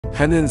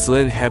Henan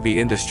Zlin Heavy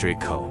Industry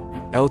Co.,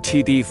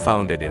 Ltd.,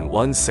 founded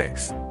in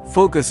 16,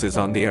 focuses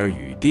on the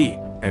R&D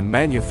and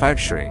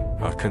manufacturing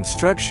of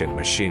construction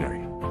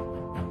machinery.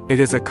 It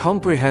is a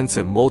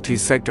comprehensive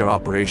multi-sector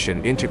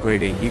operation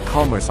integrating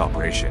e-commerce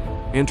operation,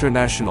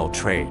 international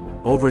trade,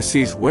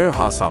 overseas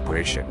warehouse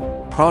operation,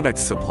 product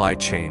supply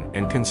chain,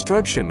 and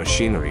construction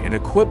machinery and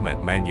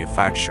equipment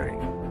manufacturing.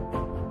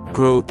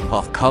 Group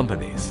of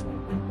companies.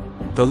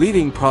 The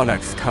leading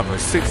products cover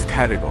 6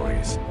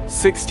 categories,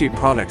 60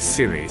 product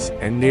series,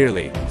 and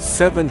nearly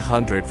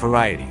 700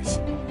 varieties.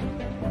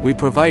 We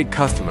provide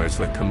customers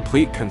with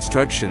complete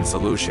construction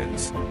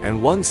solutions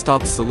and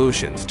one-stop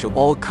solutions to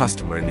all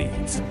customer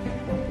needs.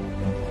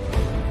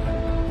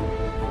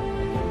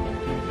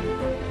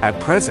 At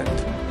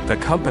present, the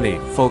company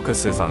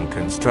focuses on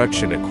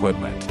construction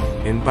equipment,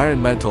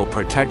 environmental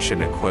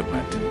protection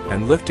equipment,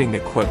 and lifting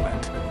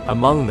equipment.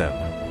 Among them,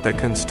 the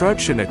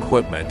construction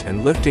equipment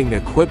and lifting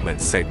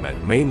equipment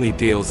segment mainly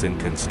deals in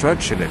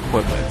construction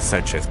equipment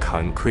such as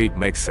concrete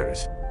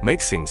mixers,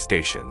 mixing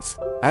stations,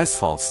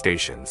 asphalt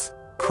stations,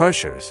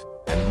 crushers,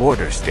 and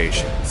mortar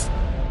stations.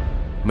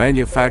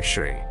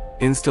 Manufacturing,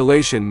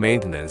 installation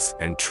maintenance,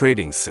 and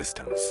trading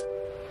systems.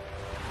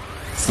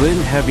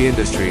 Zlin Heavy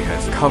Industry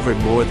has covered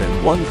more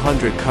than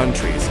 100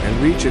 countries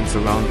and regions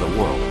around the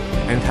world,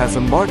 and has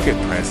a market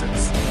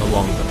presence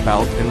along the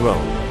Belt and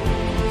Road.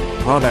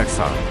 Products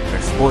are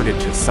exported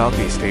to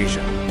Southeast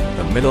Asia,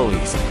 the Middle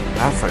East,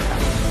 Africa,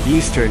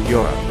 Eastern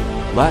Europe,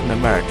 Latin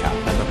America,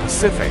 and the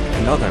Pacific,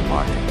 and other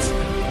markets.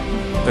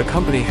 The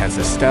company has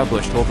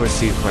established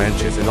overseas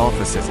branches and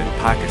offices in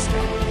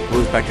Pakistan,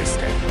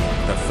 Uzbekistan,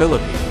 the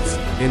Philippines,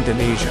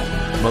 Indonesia,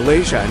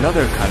 Malaysia, and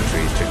other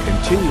countries to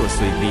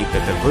continuously meet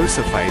the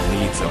diversified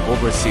needs of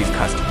overseas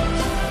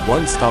customers,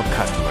 one-stop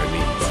customer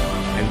needs,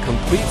 and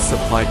complete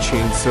supply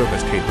chain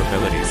service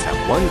capabilities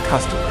have won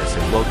customers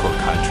in local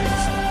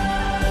countries.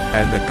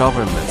 And the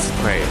government's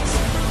praise.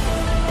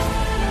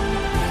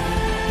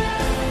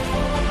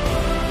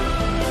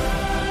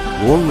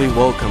 Warmly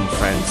welcome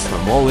friends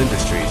from all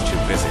industries to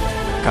visit,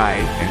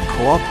 guide, and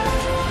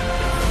cooperate.